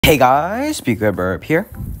Hey guys, BeGoodBurp here,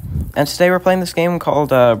 and today we're playing this game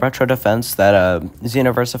called Retro Defense that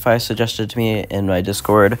Xenoversify suggested to me in my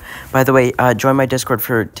Discord. By the way, join my Discord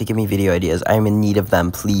to give me video ideas. I'm in need of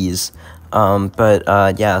them, please.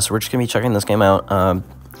 Yeah, so we're just gonna be checking this game out.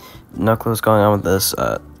 No clue what's going on with this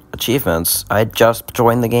achievements. I just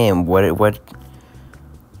joined the game. What?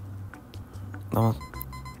 Oh.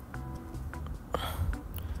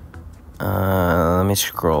 Let me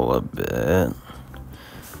scroll a bit.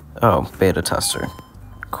 Oh, beta tester.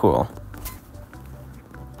 Cool.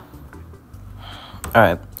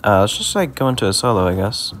 Alright, let's just, go into a solo, I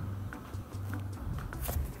guess.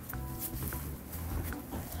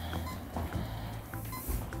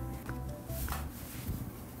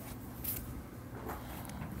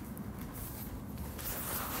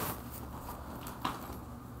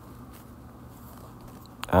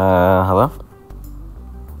 Hello?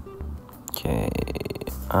 Okay,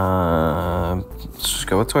 let's just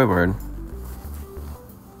go with Toy Bird.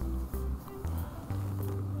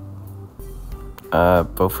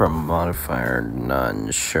 Vote for a modifier,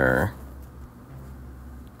 none, sure.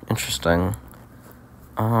 Interesting.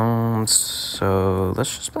 So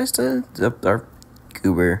let's just place our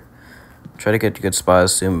goober. Try to get good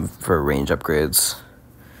spots soon for range upgrades.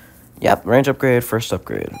 Yep, range upgrade, first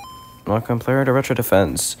upgrade. Welcome player to Retro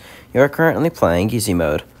Defense. You are currently playing easy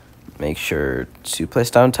mode. Make sure to place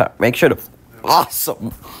down make sure to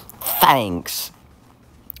awesome. Thanks.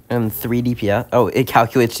 And 3 DPS. Oh, it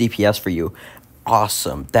calculates DPS for you.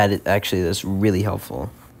 Awesome. That's really helpful.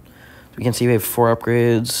 So we can see we have 4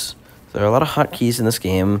 upgrades. There are a lot of hotkeys in this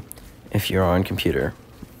game if you're on computer.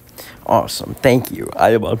 Awesome. Thank you.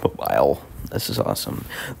 I am on mobile. This is awesome.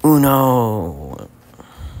 Uno.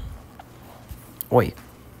 Wait.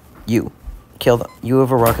 You. Kill them. You have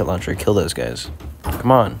a rocket launcher. Kill those guys.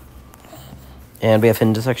 Come on. And we have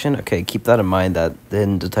hidden detection. Okay, keep that in mind that the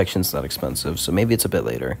hidden detection's not expensive, so maybe it's a bit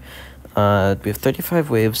later. We have 35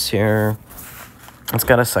 waves here. It's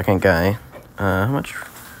got a second guy. How much?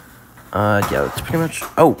 Yeah, that's pretty much...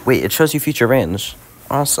 Oh, wait, it shows you future range.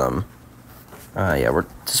 Awesome. Yeah,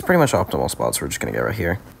 this is pretty much optimal spots. We're just gonna get right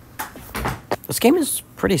here. This game is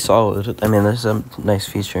pretty solid. I mean, there's some nice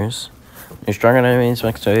features. You're strong on enemies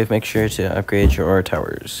next wave. Make sure to upgrade your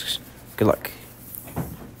towers. Good luck.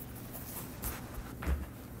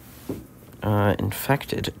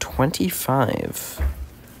 Infected 25.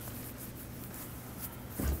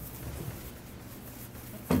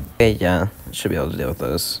 Okay, yeah, should be able to deal with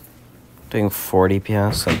those. Doing 4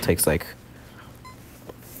 DPS, that takes like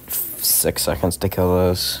 6 seconds to kill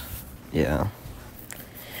those. Yeah.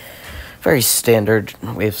 Very standard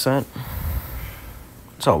wave set.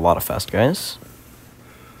 It's a lot of fast guys.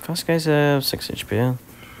 Fast guys have 6 HP.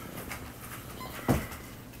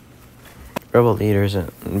 Rebel leaders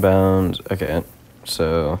inbound. Okay,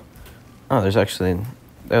 so... Oh, there's actually...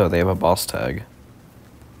 Oh, they have a boss tag.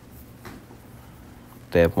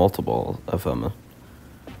 They have multiple of them.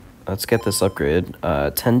 Let's get this upgrade.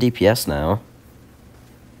 10 DPS now.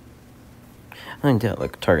 I think,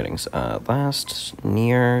 look, targetings. Last,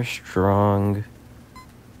 near, strong...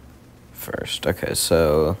 First. Okay,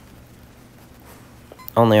 so...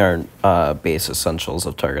 Only our base essentials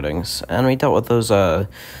of targetings. And we dealt with those,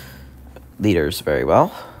 leaders very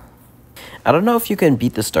well. I don't know if you can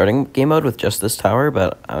beat the starting game mode with just this tower,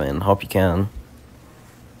 but I mean, hope you can.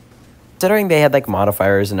 Considering they had like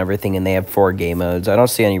modifiers and everything, and they have 4 game modes, I don't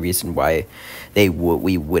see any reason why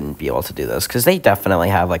we wouldn't be able to do this, because they definitely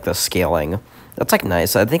have like the scaling. That's like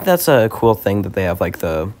nice. I think that's a cool thing that they have like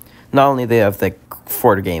the not only they have like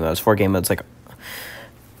 4 game modes like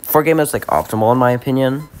optimal in my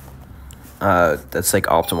opinion. That's like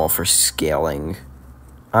optimal for scaling.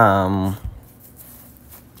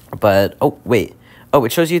 But, oh, wait. Oh,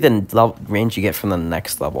 it shows you the range you get from the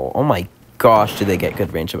next level. Oh my gosh, do they get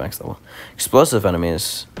good range at max level. Explosive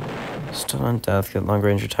enemies. Still on death, get long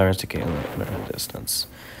range towers to gain distance.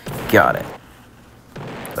 Got it.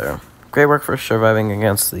 There. Great work for surviving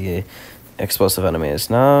against the explosive enemies.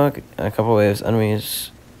 Now, a couple waves,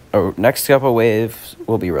 enemies... Oh, next couple waves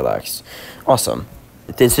will be relaxed. Awesome.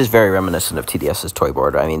 This is very reminiscent of TDS's Toy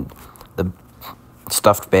Board. I mean, the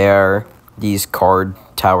stuffed bear... These card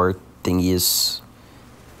tower thingies.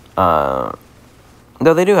 Though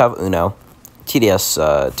they do have Uno. TDS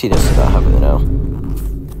does not have Uno.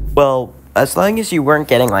 Well, as long as you weren't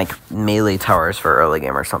getting like melee towers for early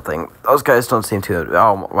game or something, those guys don't seem to.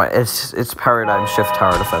 Oh my! It's paradigm shift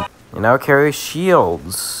tower defense. You now carry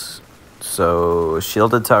shields. So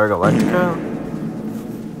shielded tower Galactica.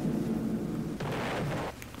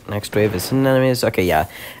 Next wave is hidden enemies. Okay, yeah.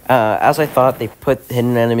 As I thought, they put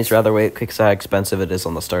hidden enemies rather quick because how expensive it is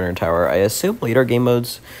on the starter tower. I assume later game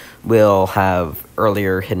modes will have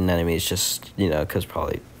earlier hidden enemies just, you know, because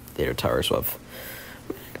probably later towers will have...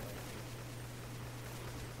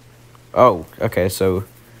 Oh, okay, so...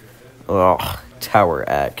 Oh, Tower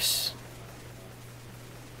X.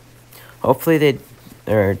 Hopefully they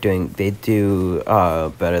do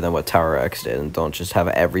better than what Tower X did and don't just have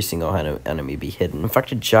every single enemy be hidden.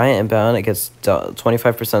 Infected Giant inbound, it gets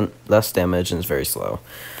 25% less damage and is very slow.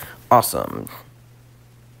 Awesome.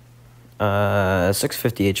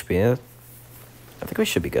 650 HP. I think we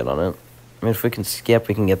should be good on it. I mean, if we can skip,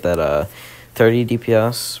 we can get that 30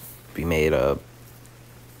 DPS. Be made I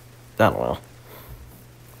don't know.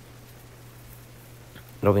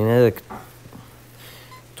 It'll be made like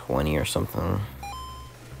 20 or something.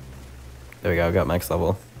 There we go, got max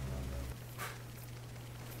level.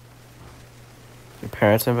 Your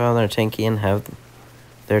parents inbound, they're tanky and have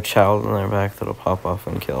their child on their back that'll pop off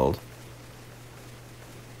when killed.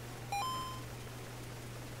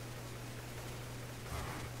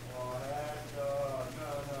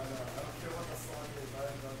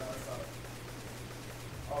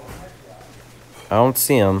 I don't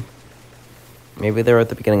see them. Maybe they were at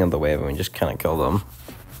the beginning of the wave and we just kind of killed them.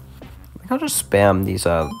 I think I'll just spam these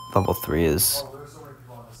level 3s.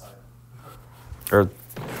 Or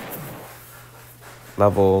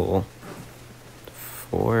level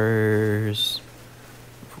 4s.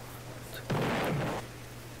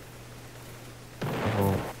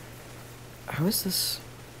 How is this?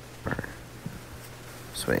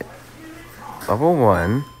 So wait. Level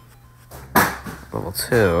 1. Level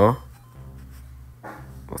 2.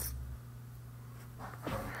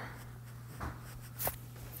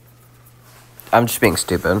 I'm just being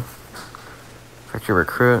stupid. Factory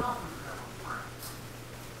recruit.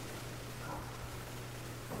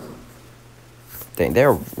 Dang,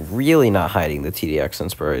 they're really not hiding the TDX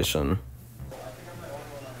inspiration.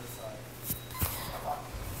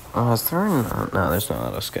 Oh, is there no, there's no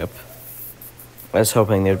auto skip. I was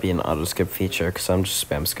hoping there'd be an auto skip feature because I'm just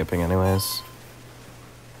spam skipping anyways.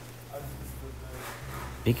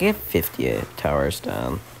 You can get 58 towers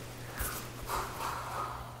down.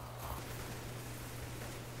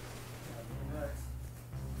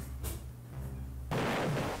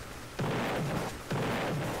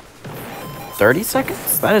 $30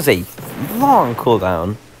 seconds? That is a long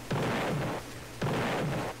cooldown.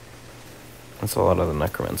 That's a lot of the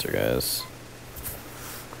Necromancer guys.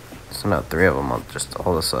 So now 3 of them just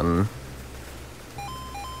all of a sudden.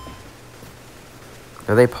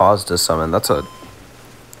 Or they paused to summon. That's a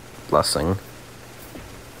blessing.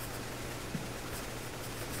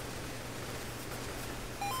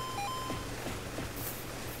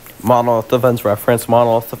 Monolith defense reference,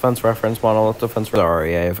 monolith defense reference, monolith defense.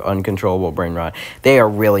 Sorry, I have uncontrollable brain rot. They are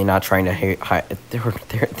really not trying to hide. They're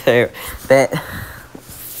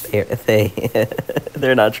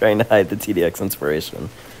not trying to hide the TDX inspiration.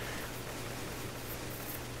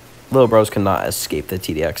 Little bros cannot escape the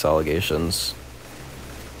TDX allegations.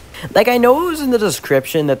 Like, I know it was in the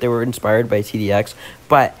description that they were inspired by TDX,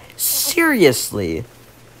 but seriously.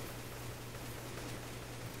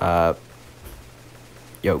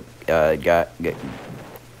 Yo, guys,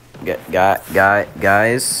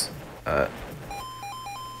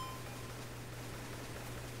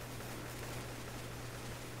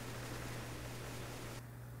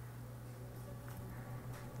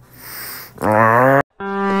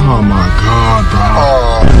 Oh my God,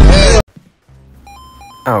 bro.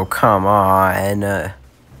 Oh, come on.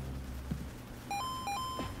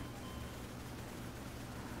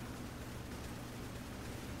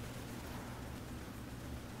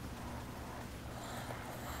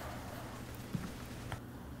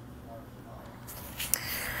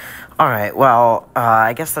 Alright, well,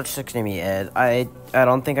 I guess that's just gonna be it. I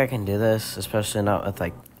don't think I can do this, especially not with,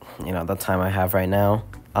 like, you know, the time I have right now.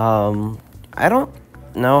 I don't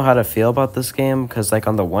know how to feel about this game, because, like,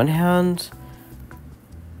 on the one hand,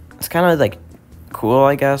 it's kind of, like, cool,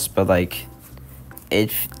 I guess, but, like,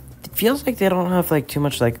 it feels like they don't have, like, too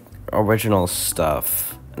much, like, original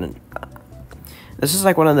stuff. And this is,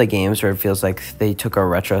 like, one of the games where it feels like they took a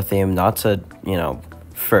retro theme, not to, you know,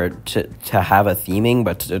 to have a theming,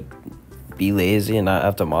 but to be lazy and not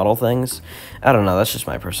have to model things. I don't know, that's just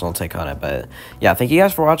my personal take on it, but yeah, thank you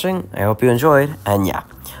guys for watching. I hope you enjoyed, and yeah,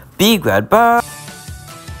 be good, bye!